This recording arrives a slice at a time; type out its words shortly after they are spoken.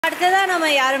அடுத்ததான் நம்ம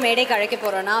யாரும் மேடைக்கு அழைக்க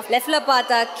போறோம்னா லெஃப்ட்ல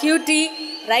பார்த்தா கியூட்டி,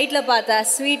 ரைட்ல பார்த்தா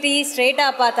ஸ்வீட்டி, ஸ்ட்ரெயிட்டா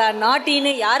பார்த்தா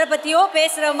நாட்டின்னு யாரை பத்தியோ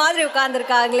பேசுற மாதிரி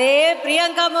உட்கார்ந்துருக்காங்களே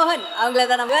பிரியங்கா மோகன். அவங்கள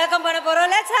தான் நம்ம வெல்கம் பண்ண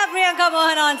போறோம். லெட்ஸ் ஹேவ் பிரியங்கா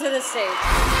மோகன் ஆன் டு தி ஸ்டேஜ்.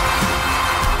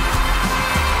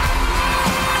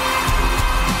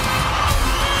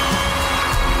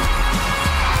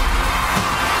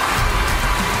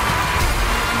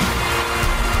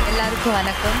 எல்லாருக்கும்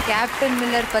வணக்கம். கேப்டன்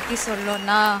மில்லர் பற்றி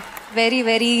சொல்லணும்னா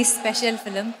very special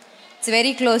film. It's very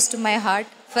close to my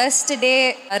heart. First day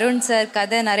Arun sir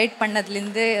கதை நரேட்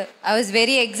பண்ணதுலேருந்து I was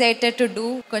very excited to two.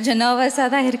 கொஞ்சம் நர்வஸாக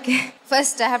தான் இருக்கேன்.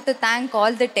 First I have to thank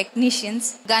all the technicians.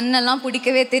 கன்னெல்லாம்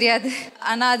பிடிக்கவே தெரியாது,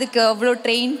 ஆனால் அதுக்கு அவ்வளோ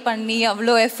ட்ரெயின் பண்ணி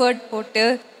அவ்வளோ எஃபர்ட் போட்டு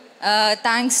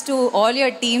thanks to all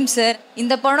your team sir.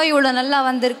 இந்த படம் இவ்வளோ நல்லா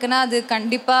வந்திருக்குன்னா அது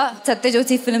கண்டிப்பாக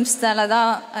சத்யஜோதி ஃபிலிம்ஸ்னால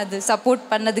தான். அது சப்போர்ட்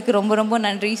பண்ணதுக்கு ரொம்ப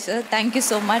நன்றி sir. Thank you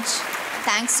so much.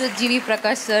 Thanks to GV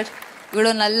Prakash sir.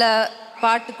 இவ்வளோ நல்ல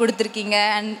பாட்டு கொடுத்துருக்கீங்க.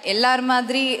 அண்ட் எல்லார்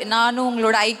மாதிரி நானும்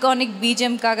உங்களோட ஐகானிக்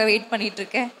பிஜிஎம்காக வெயிட்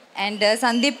பண்ணிகிட்ருக்கேன். And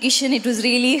Sandeep Kishan, it was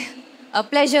really a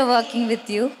pleasure working with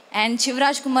you. And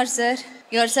Shivraj Kumar sir,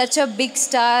 you are such a big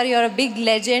star, you are a big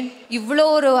legend. இவ்வளோ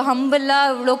ஒரு ஹம்பிளாக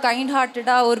இவ்வளோ கைண்ட்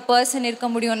ஹார்ட்டடாக ஒரு பர்சன் இருக்க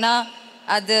முடியும்னா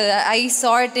அது ஐ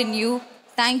saw it in you.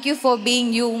 Thank you for being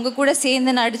you. உங்கள் கூட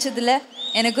சேர்ந்து நடித்ததில்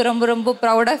எனக்கு ரொம்ப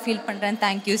ப்ரௌடாக ஃபீல் பண்ணுறேன்.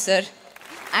 Thank you sir.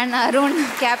 And Arun,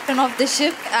 captain of the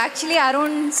ship. Actually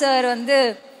Arun sir வந்து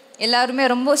எல்லாருமே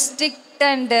ரொம்ப ஸ்ட்ரிக்ட்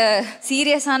அண்ட்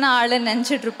சீரியஸான ஆளுன்னு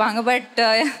நினச்சிட்ருப்பாங்க. But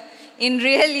in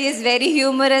real he is very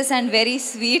humorous and very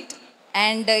sweet.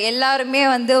 And எல்லாருமே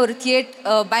வந்து ஒரு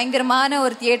பயங்கரமான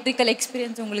ஒரு தியேட்ரிக்கல்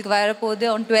எக்ஸ்பீரியன்ஸ் உங்களுக்கு வரப்போகுது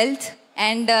on 12th.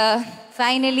 And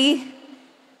finally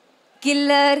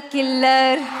killer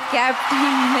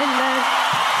Captain Miller.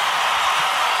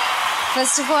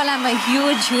 First of all, I'm a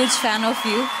huge fan of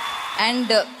you. And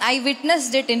I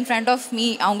witnessed it in front of me.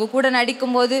 அவங்க கூட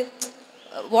நடிக்கும்போது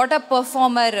what a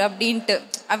performer அப்படின்ட்டு.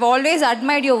 I've always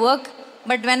admired your work.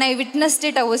 But when I witnessed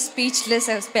it, I was speechless,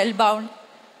 I was spellbound.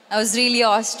 I was really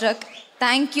awestruck.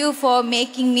 Thank you for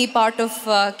making me part of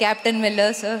Captain Miller,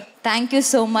 sir. Thank you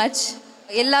so much.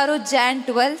 எல்லாரும் Jan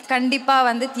 12 கண்டிப்பாக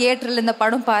வந்து தியேட்டரில் இந்த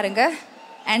படம் பாருங்கள்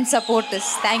and support us.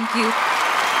 Thank you.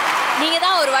 நீங்கள்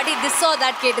தான் ஒரு வாட்டி this or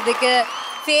that கேட்டதுக்கு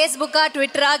ஃபேஸ்புக்கா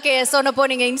ட்விட்டரா சொன்னப்போ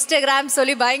நீங்கள் இன்ஸ்டாகிராம்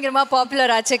சொல்லி பயங்கரமாக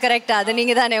பாப்புலர் ஆச்சு. கரெக்டா? அது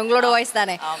நீங்கள் தானே, உங்களோட வாய்ஸ்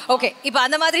தானே? ஓகே, இப்போ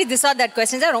அந்த மாதிரி this or that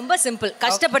questions ரொம்ப சிம்பிள்,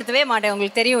 கஷ்டப்படுத்தவே மாட்டேன்.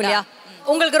 உங்களுக்கு தெரியும் இல்லையா?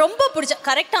 உங்களுக்கு ரொம்ப பிடிச்ச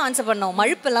கரெக்டாக ஆன்சர் பண்ணோம்.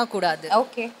 மழுப்பெல்லாம் கூடாது.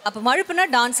 ஓகே, அப்போ மழுப்புனா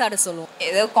டான்ஸ் ஆட சொல்லுவோம்.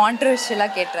 ஏதோ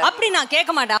கான்ட்ரவர்ஷியலாக கேட்டேன். அப்படி நான்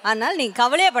கேட்க மாட்டேன். அதனால நீங்கள்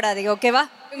கவலையே படாதீங்க. ஓகேவா?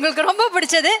 உங்களுக்கு ரொம்ப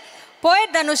பிடிச்சது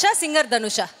போயட் தனுஷா, சிங்கர்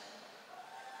தனுஷா?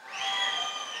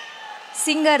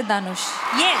 சிங்கர் தனுஷ்.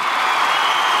 ஏன்?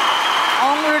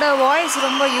 அவங்களோட வாய்ஸ்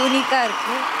ரொம்ப யூனிக்காக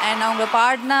இருக்குது. அண்ட் அவங்க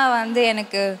பாடினா வந்து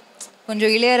எனக்கு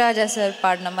கொஞ்சம் இளையராஜா சார்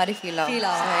பாடின மாதிரி ஃபீல் ஆகும்.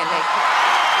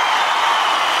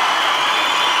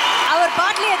 அவர்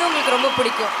பாட்டிலே எதுவும் உங்களுக்கு ரொம்ப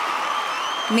பிடிக்கும்?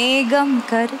 மேகம்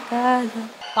கருக்காத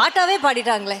பாட்டாவே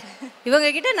பாடிட்டாங்களே. இவங்க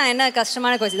கிட்ட நான் என்ன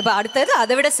கஷ்டமான கொஸ்டின். இப்போ அடுத்தது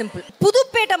அதை விட சிம்பிள்.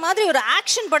 புதுப்பேட்டை மாதிரி ஒரு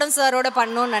ஆக்ஷன் படம் சாரோட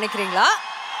பண்ணணும்னு நினைக்கிறீங்களா,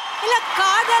 இல்லை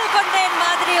காதல் கொண்டேன்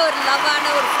மாதிரி ஒரு லவ்வான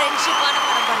ஒரு ஃப்ரெண்ட்ஷிப்பான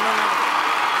படம் பண்ணணும்னு நினைக்கிறீங்க?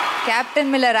 கேப்டன்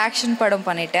மில்லர் ஆக்ஷன் படம்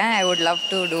பண்ணிட்டேன். I would love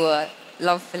to two a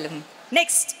love film.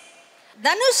 Next,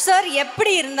 Dhanush sir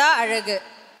எப்படி இருந்தா அழகு?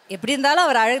 எப்படி இருந்தாலும்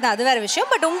அவர் அழகு தான், அது வேற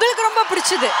விஷயம். பட் உங்களுக்கு ரொம்ப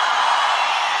பிடிச்சது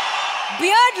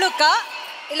பியர்ட் லுக்கா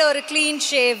இல்லை ஒரு க்ளீன்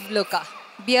ஷேவ் லுக்கா?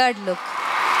 Beard look.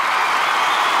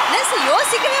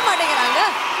 யோசிக்கவே மாட்டேங்கிறாங்க.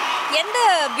 எந்த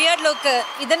பியர்ட் லுக்கு?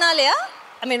 இதனாலயா?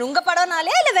 ஐ மீன் உங்க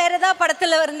படம்னாலே இல்லை வேற ஏதாவது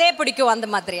படத்துல இருந்தே பிடிக்கும் அந்த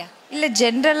மாதிரியா? இல்லை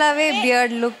ஜென்ரலாகவே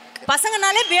பியர்ட் லுக்.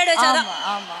 பசங்கனாலே பியர்ட் வச்சாதான்.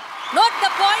 ஆமாம். Note the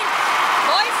point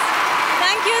boys.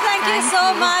 Thank you so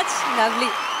much.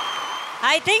 Lovely.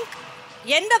 I think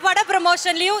எந்த பட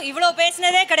ப்ரமோஷன்லையும் இவ்வளோ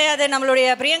பேசினதே கிடையாது நம்மளுடைய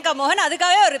பிரியங்கா மோகன்.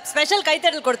 அதுக்காகவே ஒரு ஸ்பெஷல்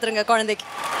கைத்தட்டல் கொடுத்துருங்க குழந்தைக்கு.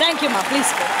 தேங்க்யூம்மா,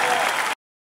 ப்ளீஸ்.